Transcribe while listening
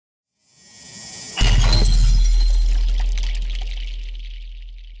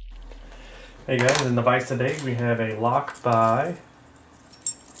Hey guys, in the vise today we have a lock by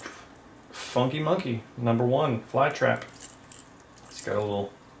FunKey #1 fly trap. It's got a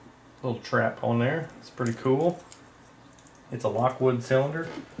little trap on there. It's pretty cool. It's a lockwood cylinder.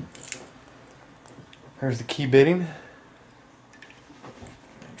 Here's the key bitting.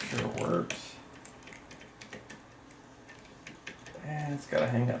 Make sure it works. And it's got a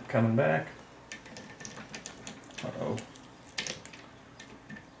hang up coming back. Uh-oh.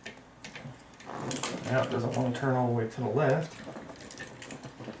 Now it doesn't want to turn all the way to the left.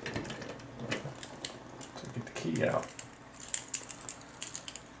 So get the key out.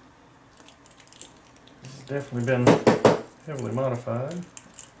 This has definitely been heavily modified.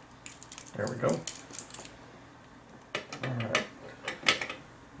 There we go. Alright.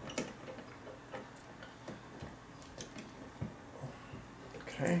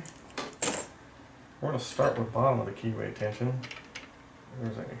 Okay. We're going to start with the bottom of the keyway tension.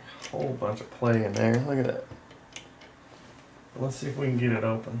 There's a whole bunch of play in there. Look at that. Let's see if we can get it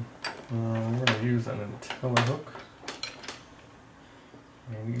open. We're going to use an antenna hook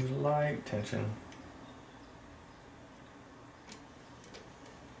and use light tension.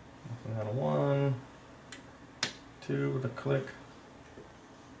 Nothing out of 1, 2 with a click.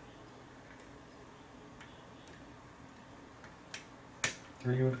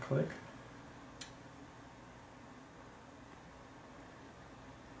 3 with a click.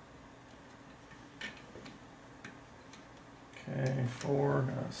 Okay, 4,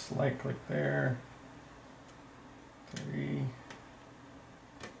 got a slight click there. 3,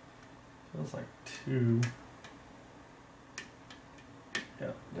 feels like 2.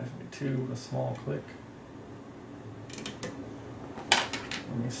 Yeah, definitely 2 with a small click.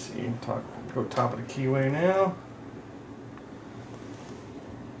 Let me see, go top of the keyway now.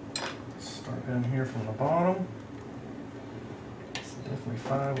 Start down here from the bottom. It's definitely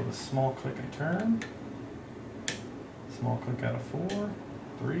 5 with a small click and turn. Small click out of 4,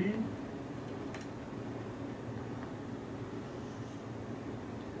 3.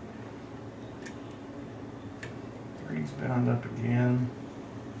 Three's bound up again.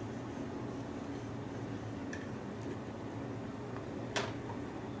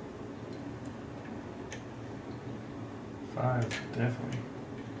 Five, definitely.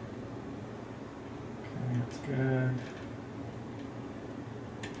 Okay, that's good.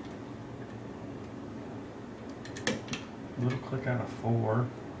 Little click out of 4.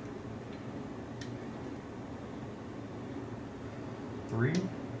 3. Okay,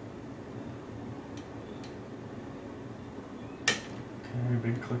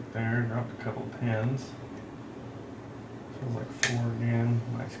 big click there, dropped a couple pins. Feels like 4 again,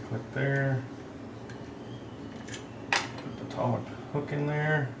 nice click there. Put the taller hook in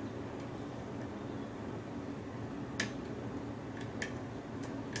there.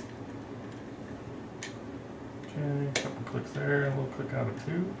 Okay, a couple clicks there, a little click out of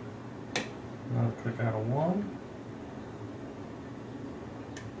 2, another click out of 1.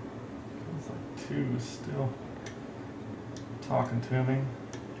 Feels like 2 is still talking to me.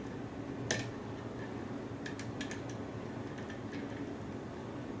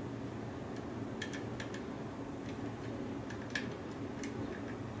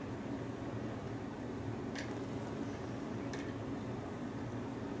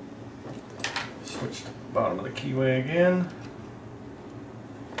 Switch to the bottom of the keyway again.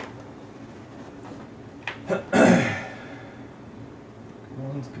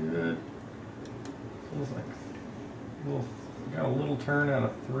 One's good. Feels like got a little turn out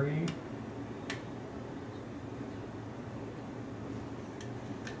of 3.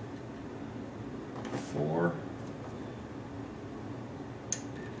 4.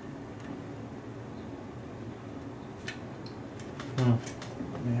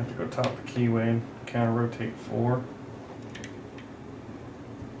 You have to go top the keyway and counter rotate 4.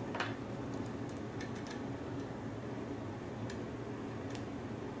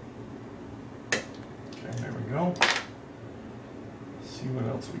 Okay, there we go. Let's see what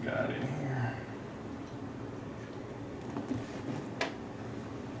else we got in here.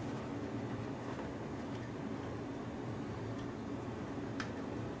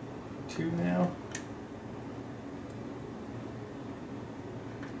 Two now.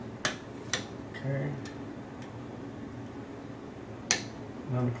 Okay.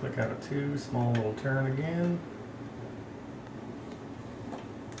 Another click out of 2, small little turn again.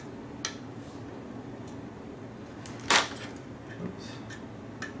 Oops.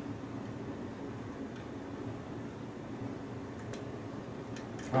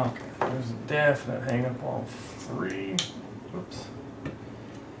 Okay, there's a definite hang up on 3. Whoops.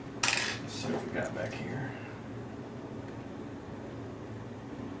 Let's see what we got back here.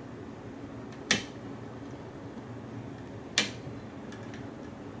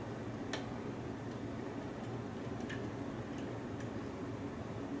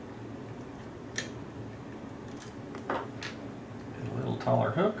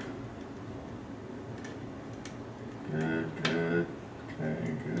 taller hook. Good, good.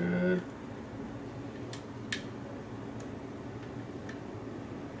 Okay, good.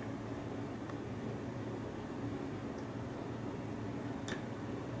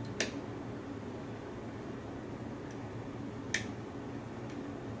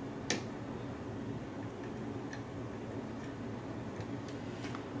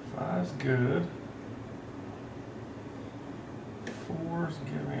 Five's good. Four's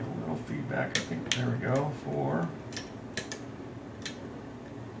giving me a little feedback. I think there we go. 4.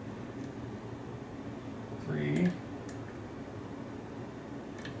 3.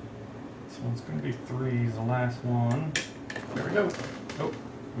 This one's going to be 3 is the last one. There we go. Oh,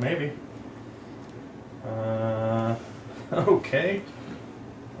 maybe. Okay.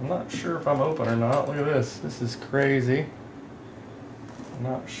 I'm not sure if I'm open or not. Look at this. This is crazy. I'm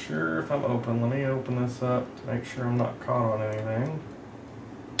not sure if I'm open. Let me open this up to make sure I'm not caught on anything.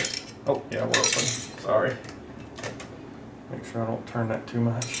 Oh, yeah, we're open. Sorry. Make sure I don't turn that too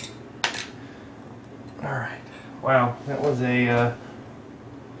much. All right. Wow, that was a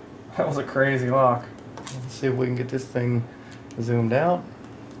crazy lock. Let's see if we can get this thing zoomed out.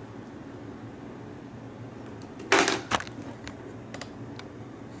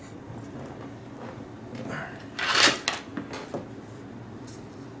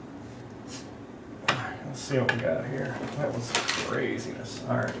 Let's see what we got here. That was craziness.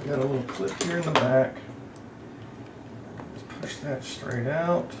 All right, we got a little clip here in the back. Just push that straight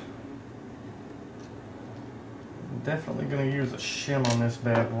out. I'm definitely going to use a shim on this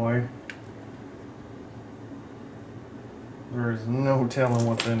bad boy. There is no telling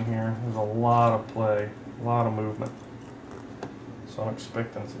what's in here. There's a lot of play, a lot of movement. So I'm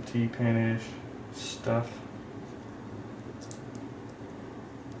expecting some T-pin-ish stuff.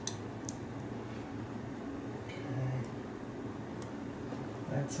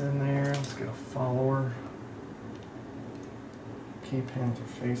 That's in there. Let's get a follower. Key pins are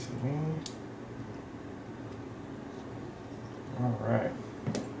facing me. Alright.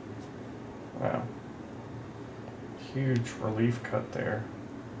 Wow. Huge relief cut there.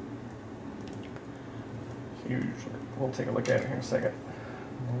 Huge. We'll take a look at it here in a second.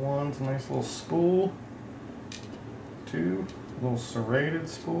 Number 1's a nice little spool. 2, a little serrated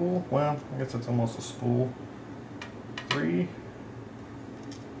spool. Well, I guess it's almost a spool. 3,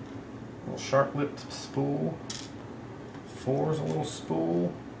 little sharp-lipped spool. 4's a little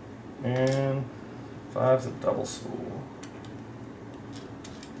spool, and 5's a double spool.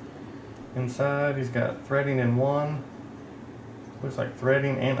 Inside, he's got threading in 1. Looks like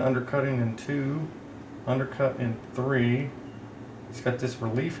threading and undercutting in 2. Undercut in 3. He's got this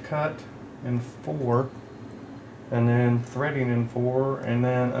relief cut in 4, and then threading in 4, and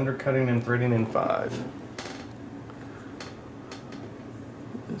then undercutting and threading in 5.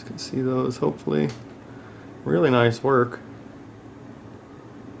 You guys can see those, hopefully. Really nice work.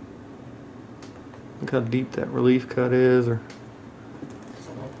 Look how deep that relief cut is, or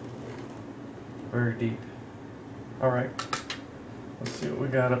very deep. All right, let's see what we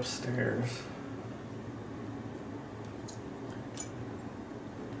got upstairs.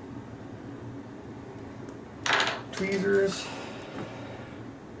 Tweezers.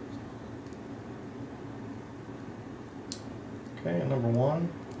 Okay, and number 1,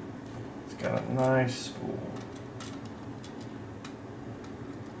 it's got a nice spool.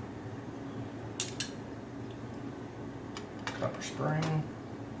 Copper spring.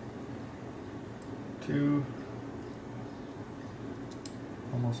 2,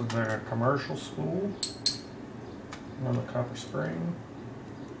 almost looks like a commercial spool. Another copper spring.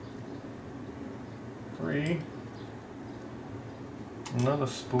 3, another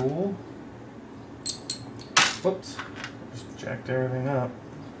spool. Whoops, just jacked everything up.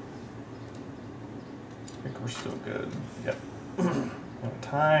 I think we're still good. Yep. A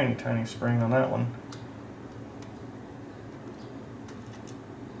tiny, tiny spring on that one.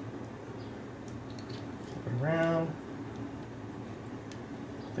 Around.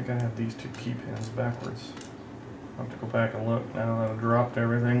 I think I have these 2 key pins backwards. I'll have to go back and look now that I've dropped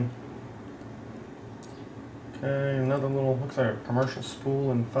everything. Okay, another little, looks like a commercial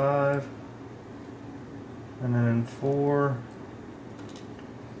spool in 5. And then in 4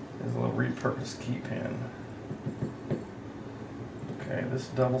 is a little repurposed key pin. Okay, this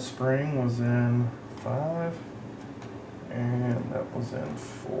double spring was in 5. And that was in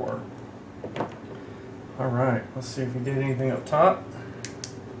 4. Alright, let's see if we get anything up top.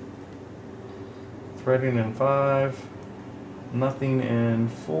 Threading in 5. Nothing in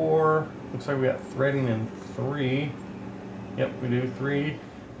 4. Looks like we got threading in 3. Yep, we do 3.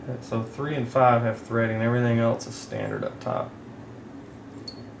 So 3 and 5 have threading. Everything else is standard up top.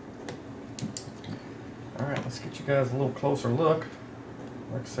 Alright, let's get you guys a little closer look.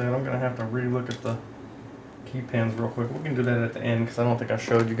 Like I said, I'm going to have to re-look at the key pins real quick. We can do that at the end because I don't think I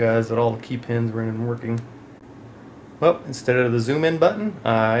showed you guys that all the key pins were in and working. Well, instead of the zoom in button,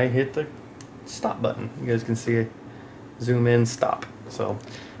 I hit the stop button. You guys can see it. Zoom in, stop. So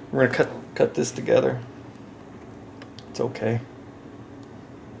we're going to cut this together. It's okay.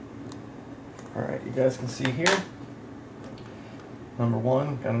 Alright, you guys can see here. Number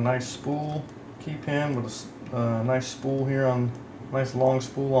one, got a nice spool key pin with a nice spool here on, nice long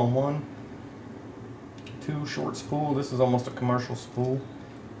spool on one. 2 short spool, this is almost a commercial spool.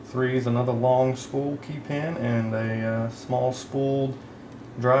 3 is another long spool key pin and a small spooled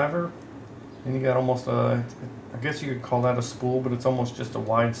driver. And you got almost a, I guess you could call that a spool, but it's almost just a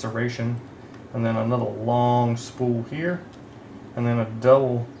wide serration. And then another long spool here. And then a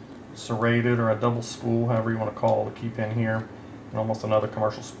double serrated or a double spool, however you want to call the key pin here. And almost another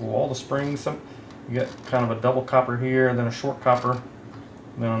commercial spool. All the springs, you get kind of a double copper here, then a short copper,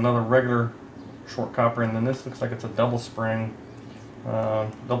 then another regular short copper, and then this looks like it's a double spring,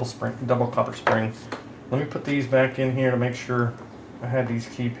 double copper spring. Let me put these back in here to make sure I had these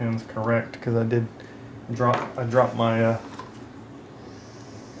key pins correct, because I did drop the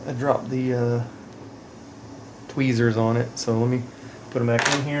tweezers on it. So let me put them back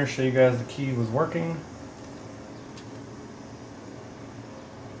in here, show you guys the key was working.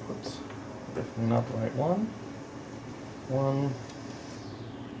 Whoops, definitely not the right one. 1,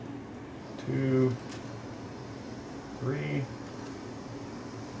 2, 3,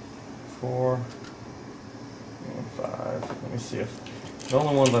 4, and 5. Let me see if the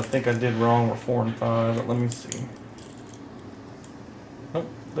only ones I think I did wrong were 4 and 5, but let me see. Nope,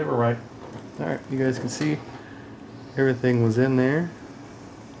 they were right. Alright, you guys can see everything was in there.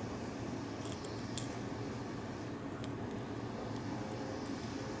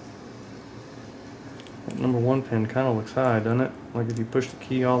 That number 1 pin kind of looks high, doesn't it? Like if you push the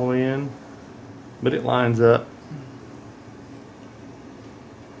key all the way in, but it lines up.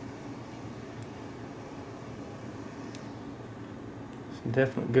 Some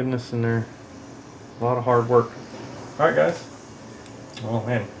definite goodness in there. A lot of hard work. Alright guys. Oh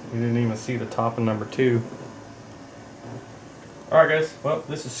man, you didn't even see the top of number 2. Alright guys, well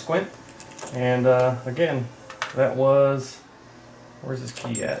this is Squint. And again, that was, where's his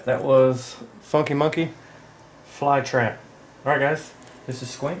key at? That was Funky Monkey Fly Trap. Alright guys, this is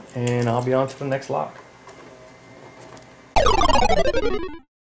Squint and I'll be on to the next lock.